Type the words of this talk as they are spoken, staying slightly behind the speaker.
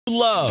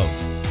love.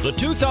 The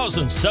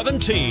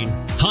 2017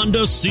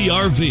 Honda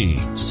CR-V.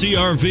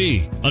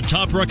 CR-V, a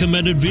top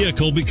recommended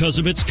vehicle because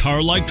of its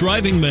car-like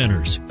driving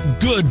manners,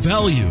 good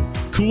value,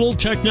 cool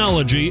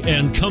technology,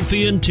 and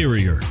comfy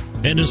interior,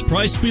 and is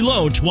priced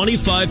below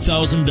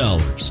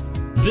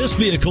 $25,000. This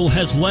vehicle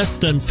has less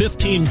than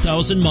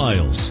 15,000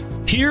 miles.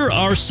 Here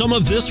are some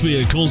of this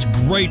vehicle's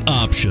great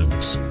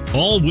options: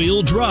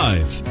 all-wheel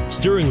drive,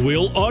 steering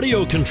wheel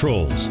audio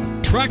controls,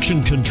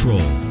 traction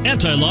control,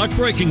 anti-lock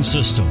braking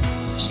system,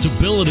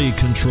 stability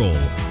control,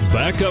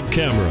 backup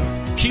camera,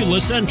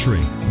 keyless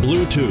entry,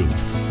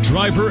 Bluetooth,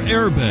 driver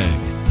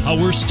airbag,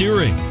 power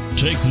steering.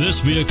 Take this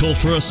vehicle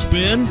for a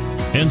spin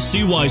and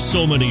see why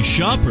so many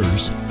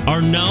shoppers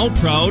are now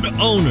proud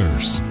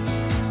owners.